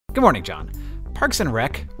Good morning, John. Parks and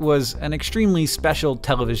Rec was an extremely special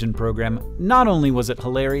television program. Not only was it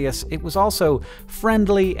hilarious, it was also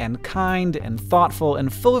friendly and kind and thoughtful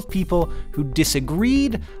and full of people who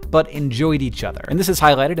disagreed but enjoyed each other. And this is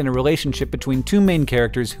highlighted in a relationship between two main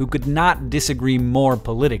characters who could not disagree more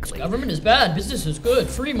politically. Government is bad, business is good,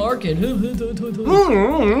 free market. Me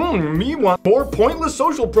want more pointless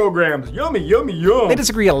social programs. Yummy, yummy, yum. They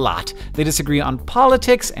disagree a lot. They disagree on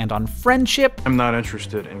politics and on friendship. I'm not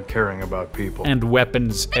interested in caring about people. And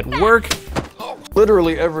weapons at work.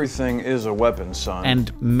 Literally everything is a weapon, son.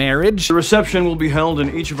 And marriage. The reception will be held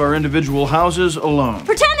in each of our individual houses alone.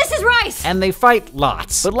 Pretend this is rice! And they fight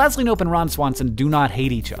lots. But Leslie Knope and Ron Swanson do not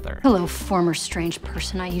hate each other. Hello, former strange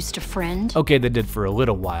person I used to friend. Okay, they did for a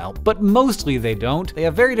little while, but mostly they don't. They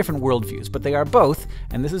have very different worldviews, but they are both,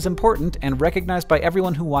 and this is important and recognized by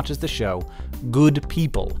everyone who watches the show, good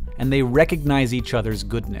people. And they recognize each other's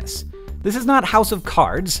goodness. This is not House of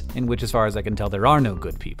Cards, in which, as far as I can tell, there are no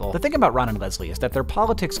good people. The thing about Ron and Leslie is that their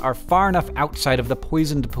politics are far enough outside of the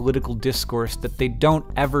poisoned political discourse that they don't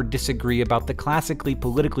ever disagree about the classically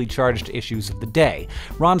politically charged issues of the day.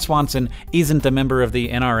 Ron Swanson isn't a member of the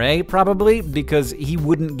NRA, probably, because he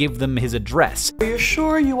wouldn't give them his address. Are you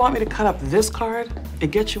sure you want me to cut up this card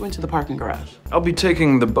and get you into the parking garage? I'll be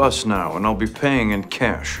taking the bus now, and I'll be paying in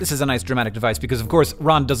cash. This is a nice dramatic device because, of course,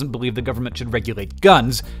 Ron doesn't believe the government should regulate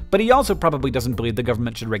guns, but he also probably doesn't believe the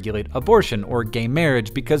government should regulate abortion or gay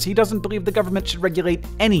marriage because he doesn't believe the government should regulate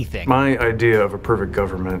anything. My idea of a perfect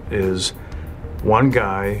government is one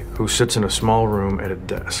guy who sits in a small room at a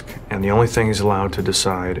desk, and the only thing he's allowed to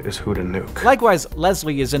decide is who to nuke. Likewise,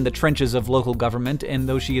 Leslie is in the trenches of local government, and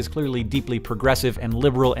though she is clearly deeply progressive and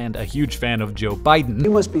liberal and a huge fan of Joe Biden...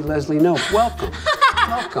 You must be Leslie Knope. Welcome.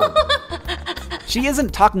 Welcome. She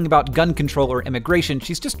isn't talking about gun control or immigration,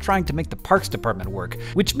 she's just trying to make the Parks Department work.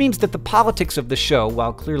 Which means that the politics of the show,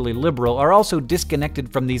 while clearly liberal, are also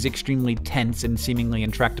disconnected from these extremely tense and seemingly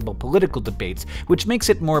intractable political debates, which makes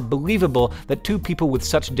it more believable that two people with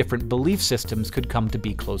such different belief systems could come to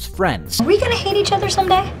be close friends. Are we gonna hate each other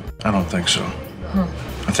someday? I don't think so.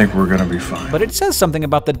 I think we're gonna be fine. But it says something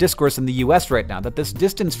about the discourse in the US right now, that this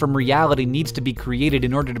distance from reality needs to be created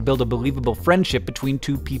in order to build a believable friendship between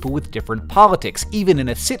two people with different politics, even in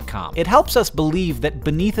a sitcom. It helps us believe that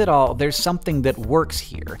beneath it all, there's something that works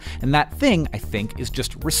here. And that thing, I think, is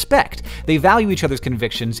just respect. They value each other's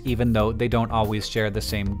convictions, even though they don't always share the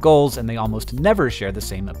same goals, and they almost never share the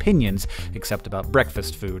same opinions, except about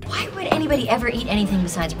breakfast food. Why would anybody ever eat anything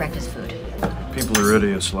besides breakfast food? People are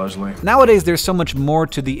idiots, Leslie. Nowadays, there's so much more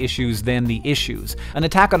to the issues than the issues. An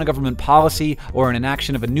attack on a government policy or an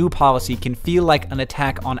enaction of a new policy can feel like an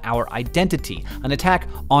attack on our identity, an attack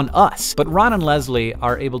on us. But Ron and Leslie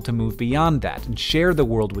are able to move beyond that and share the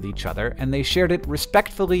world with each other, and they shared it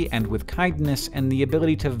respectfully and with kindness and the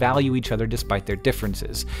ability to value each other despite their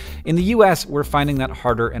differences. In the US, we're finding that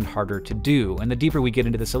harder and harder to do, and the deeper we get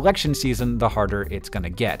into this election season, the harder it's gonna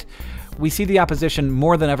get. We see the opposition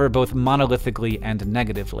more than ever both monolithically and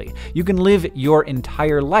negatively. You can live your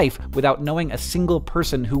entire life without knowing a single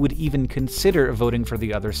person who would even consider voting for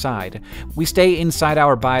the other side. We stay inside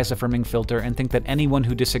our bias-affirming filter and think that anyone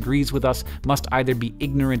who disagrees with us must either be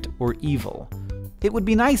ignorant or evil. It would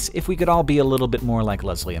be nice if we could all be a little bit more like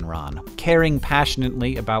Leslie and Ron, caring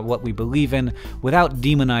passionately about what we believe in without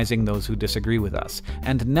demonizing those who disagree with us.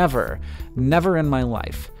 And never, never in my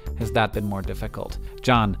life has that been more difficult.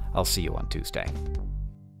 John, I'll see you on Tuesday.